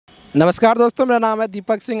नमस्कार दोस्तों, मेरा नाम है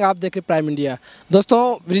दीपक सिंह। आप देख रहे प्राइम इंडिया। दोस्तों,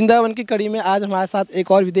 वृंदावन की कड़ी में आज हमारे साथ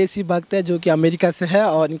एक और विदेशी भक्त है जो कि अमेरिका से है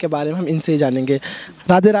और इनके बारे में हम इनसे ही जानेंगे।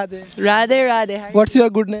 Radhe Radhe. Radhe Radhe. What's your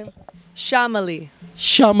good name? Shyamali.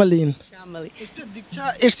 श्यामलीन। Shyamali.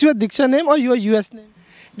 It's your Diksha name or your US name?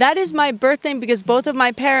 That is my birth name because both of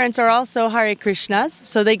my parents are also Hare Krishnas.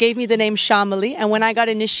 So they gave me the name Shyamali. And when I got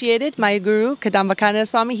initiated, my guru, Kadambakana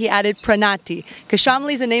Swami, he added Pranati. Because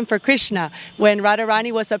Shyamali is a name for Krishna. When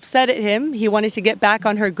Radharani was upset at him, he wanted to get back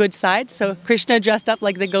on her good side. So Krishna dressed up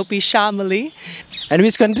like the gopi Shyamali. And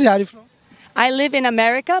which country are you from? I live in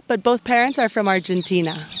America, but both parents are from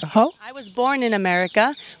Argentina. How? I was born in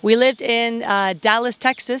America. We lived in Dallas,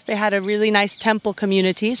 Texas. They had a really nice temple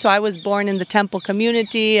community. So I was born in the temple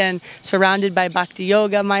community and surrounded by bhakti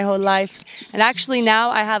yoga my whole life. And actually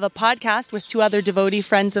now I have a podcast with two other devotee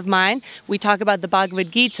friends of mine. We talk about the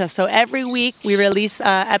Bhagavad Gita. So every week we release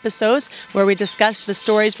episodes where we discuss the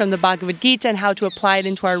stories from the Bhagavad Gita and how to apply it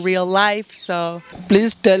into our real life. So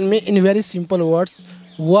Please tell me in very simple words,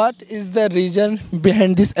 what is the reason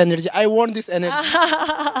behind this energy? I want this energy.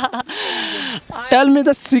 Tell me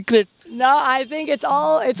the secret. no, I think it's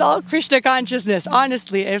all Krishna consciousness.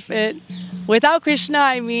 Honestly, without Krishna,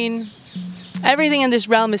 I mean, everything in this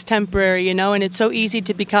realm is temporary, and it's so easy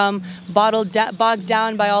to become bogged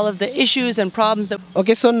down by all of the issues and problems that.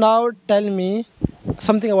 Okay, so now tell me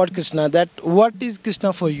something about Krishna. That what is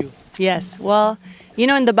Krishna for you? Yes, well,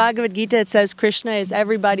 in the Bhagavad Gita it says Krishna is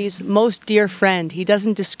everybody's most dear friend. He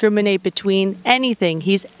doesn't discriminate between anything.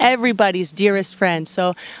 He's everybody's dearest friend.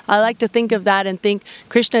 So I like to think of that and think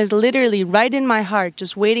Krishna is literally right in my heart,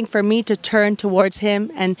 just waiting for me to turn towards him.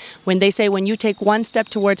 And when they say when you take one step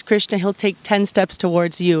towards Krishna, he'll take 10 steps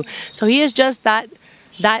towards you. So he is just that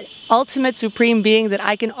ultimate supreme being that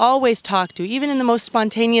I can always talk to, even in the most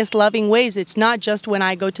spontaneous, loving ways. It's not just when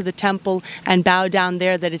I go to the temple and bow down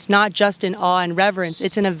there, that it's not just in awe and reverence.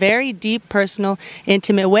 It's in a very deep, personal,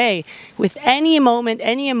 intimate way. With any moment,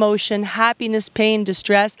 any emotion, happiness, pain,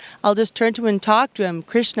 distress, I'll just turn to him and talk to him.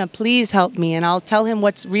 Krishna, please help me. And I'll tell him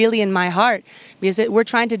what's really in my heart. Because we're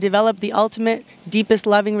trying to develop the ultimate, deepest,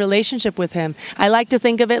 loving relationship with him. I like to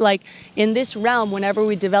think of it like in this realm, whenever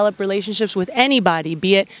we develop relationships with anybody,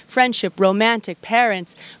 be it friendship, romantic,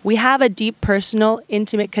 parents, we have a deep, personal,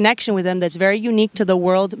 intimate connection with them that's very unique to the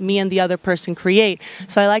world me and the other person create.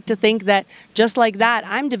 So I like to think that just like that,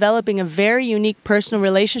 I'm developing a very unique personal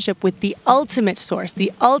relationship with the ultimate source,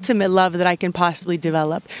 the ultimate love that I can possibly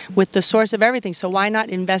develop with the source of everything. So why not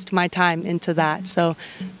invest my time into that? So,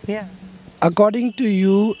 yeah. According to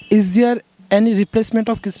you, is there any replacement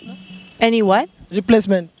of Krishna? Any what?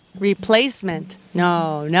 Replacement. Replacement?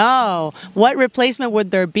 No. What replacement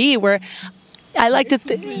would there be? I like to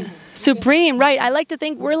think supreme, right? I like to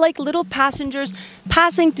think we're like little passengers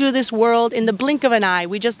passing through this world in the blink of an eye.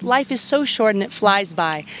 Life is so short and it flies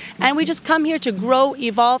by. And we just come here to grow,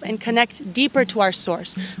 evolve, and connect deeper to our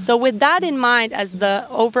source. So with that in mind as the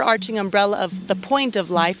overarching umbrella of the point of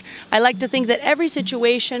life, I like to think that every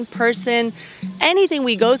situation, person, anything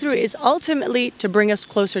we go through is ultimately to bring us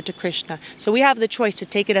closer to Krishna. So we have the choice to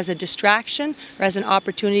take it as a distraction or as an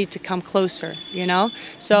opportunity to come closer,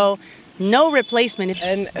 So no replacement.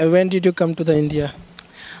 And when did you come to the India?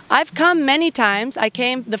 I've come many times. I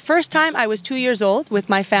came the first time I was 2 years old with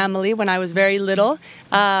my family when I was very little.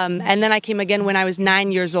 And then I came again when I was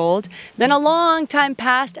 9 years old. Then a long time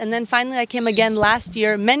passed. And then finally I came again last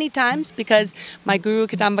year many times because my guru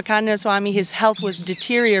Kadambakana Swami, his health was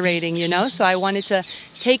deteriorating, So I wanted to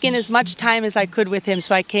take in as much time as I could with him.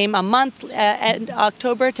 So I came a month at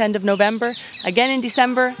October to end of November, again in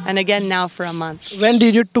December, and again now for a month. When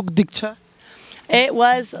did you took Diksha? It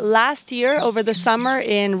was last year over the summer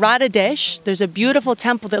in Radadesh. There's a beautiful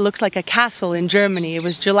temple that looks like a castle in Germany. It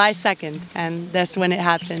was July 2nd, and that's when it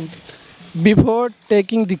happened. Before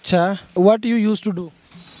taking Diksha, what you used to do?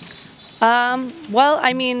 Well,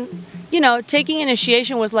 I mean, taking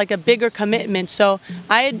initiation was like a bigger commitment. So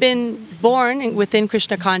I had been born within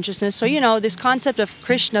Krishna consciousness. So, this concept of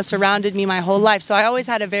Krishna surrounded me my whole life. So I always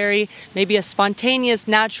had maybe a spontaneous,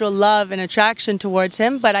 natural love and attraction towards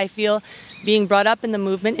him. But I feel being brought up in the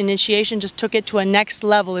movement, initiation just took it to a next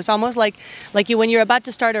level. It's almost like when you're about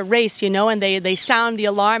to start a race, and they sound the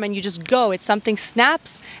alarm and you just go. It's something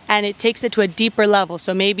snaps and it takes it to a deeper level.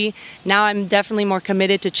 So maybe now I'm definitely more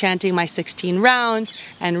committed to chanting my 16 rounds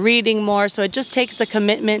and reading more. So it just takes the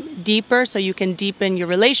commitment deeper so you can deepen your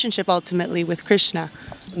relationship ultimately with Krishna.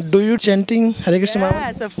 Do you chanting Hare Krishna?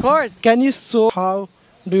 Yes, of course. Can you show how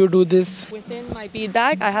do you do this? Within my bead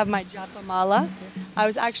bag, I have my japa mala. I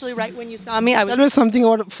was actually right when you saw me. Tell me something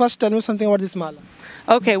about this mala.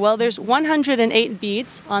 Okay, well, there's 108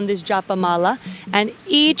 beads on this japa mala, and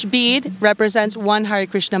each bead represents one Hare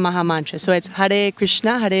Krishna Mahamantra. So it's Hare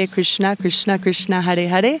Krishna, Krishna Krishna, Hare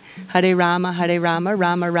Hare, Hare Rama,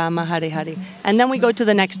 Rama Rama, Hare Hare. And then we go to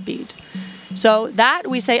the next bead. So that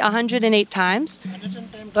we say 108 times.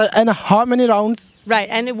 And how many rounds? Right,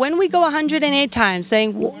 and when we go 108 times,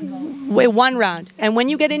 saying one round, and when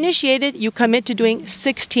you get initiated, you commit to doing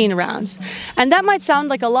 16 rounds. And that might sound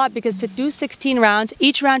like a lot because to do 16 rounds,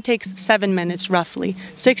 each round takes 7 minutes roughly.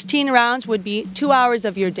 16 rounds would be 2 hours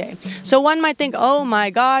of your day. So one might think, oh my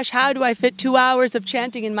gosh, how do I fit 2 hours of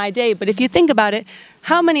chanting in my day? But if you think about it,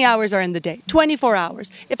 how many hours are in the day? 24 hours.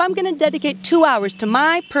 If I'm going to dedicate 2 hours to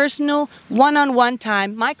my personal one-on-one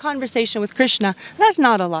time, my conversation with Krishna, that's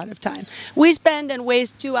not a lot of time. We spend and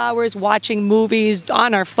waste 2 hours watching movies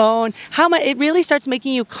on our phone. It really starts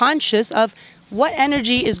making you conscious of what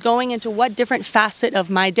energy is going into what different facet of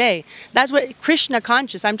my day. That's what Krishna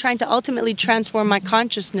conscious. I'm trying to ultimately transform my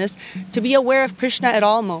consciousness to be aware of Krishna at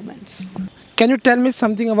all moments. Can you tell me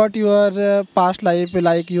something about your past life,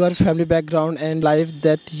 like your family background and life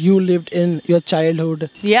that you lived in your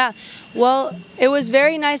childhood? Yeah, well, it was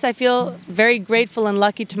very nice. I feel very grateful and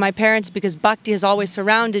lucky to my parents because Bhakti has always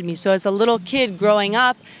surrounded me. So as a little kid growing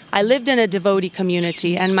up, I lived in a devotee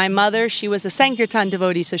community, and my mother, she was a Sankirtan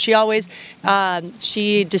devotee, so she always,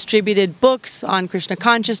 she distributed books on Krishna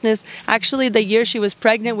consciousness. Actually, the year she was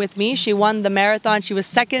pregnant with me, she won the marathon. She was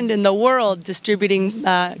second in the world distributing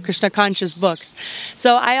Krishna conscious books.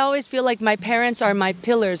 So I always feel like my parents are my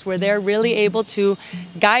pillars, where they're really able to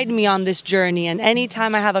guide me on this journey, and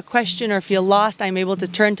anytime I have a question or feel lost, I'm able to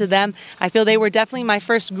turn to them. I feel they were definitely my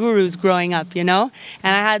first gurus growing up, you know?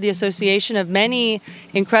 And I had the association of many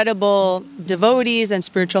incredible devotees and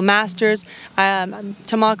spiritual masters.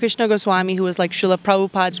 Tamal Krishna Goswami, who was like Srila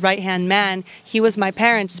Prabhupada's right-hand man, he was my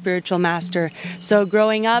parents' spiritual master. So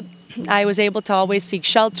growing up, I was able to always seek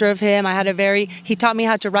shelter of him. He taught me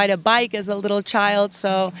how to ride a bike as a little child,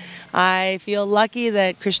 so I feel lucky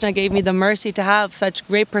that Krishna gave me the mercy to have such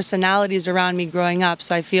great personalities around me growing up,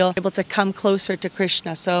 so I feel able to come closer to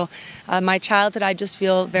Krishna. So my childhood, I just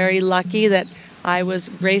feel very lucky that I was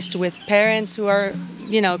graced with parents who are,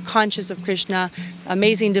 conscious of Krishna,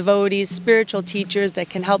 amazing devotees, spiritual teachers that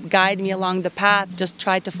can help guide me along the path, just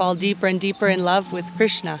try to fall deeper and deeper in love with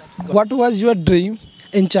Krishna. What was your dream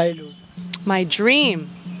in childhood? My dream?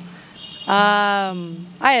 I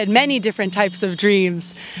had many different types of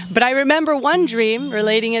dreams, but I remember one dream,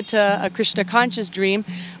 relating it to a Krishna conscious dream.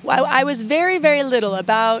 I was very, very little,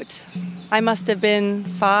 I must have been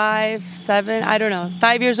 5, 7,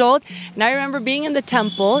 5 years old. And I remember being in the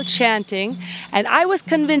temple chanting, and I was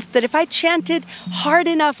convinced that if I chanted hard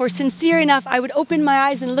enough or sincere enough, I would open my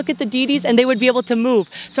eyes and look at the deities and they would be able to move.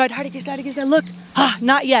 So I'd Hare Krishna, look,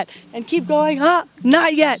 not yet. And keep going,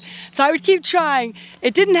 not yet. So I would keep trying.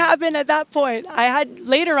 It didn't happen at that point.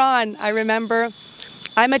 Later on, I remember,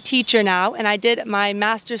 I'm a teacher now, and I did my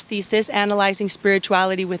master's thesis analyzing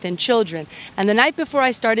spirituality within children. And the night before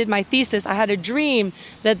I started my thesis, I had a dream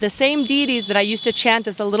that the same deities that I used to chant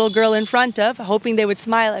as a little girl in front of, hoping they would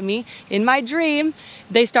smile at me, in my dream,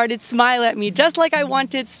 they started to smile at me, just like I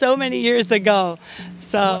wanted so many years ago.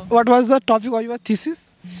 So, what was the topic of your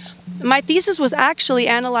thesis? My thesis was actually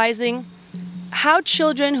analyzing how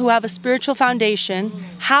children who have a spiritual foundation,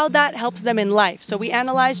 how that helps them in life. So we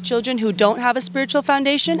analyze children who don't have a spiritual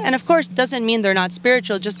foundation, and of course doesn't mean they're not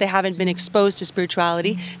spiritual, just they haven't been exposed to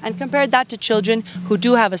spirituality, and compared that to children who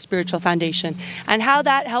do have a spiritual foundation, and how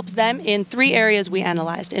that helps them in 3 areas we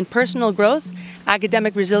analyzed: in personal growth,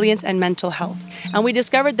 academic resilience, and mental health. And we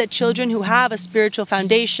discovered that children who have a spiritual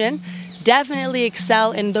foundation definitely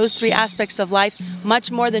excel in those 3 aspects of life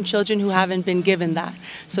much more than children who haven't been given that.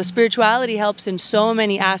 So spirituality helps in so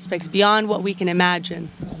many aspects beyond what we can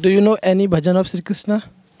imagine. Do you know any bhajan of Sri Krishna?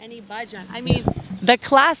 Any bhajan? I mean, the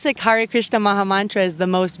classic Hare Krishna Mahamantra is the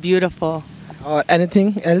most beautiful. Or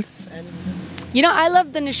anything else? I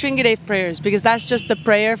love the Nrsingadev prayers because that's just the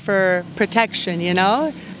prayer for protection,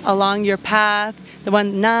 along your path. The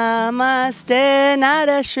one, Namaste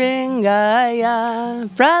Narashringaya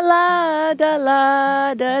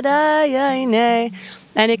Praladaladarayane.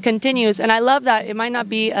 And it continues. And I love that. It might not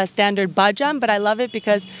be a standard bhajan, but I love it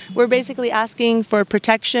because we're basically asking for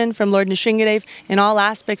protection from Lord Nrsingadev in all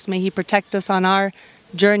aspects. May he protect us on our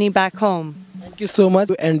journey back home. Thank you so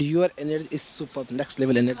much, and your energy is superb, next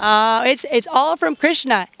level energy. It's all from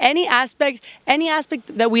Krishna. Any aspect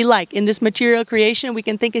that we like in this material creation, we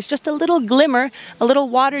can think is just a little glimmer, a little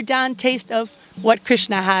watered down taste of what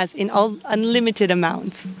Krishna has in all unlimited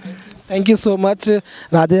amounts. Thank you so much.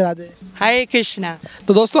 Radhe Radhe. Hare Krishna.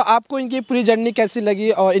 तो दोस्तों आपको इनकी पूरी journey कैसी लगी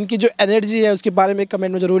और इनकी जो एनर्जी है उसके बारे में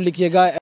कमेंट में ज़रूर लिखिएगा।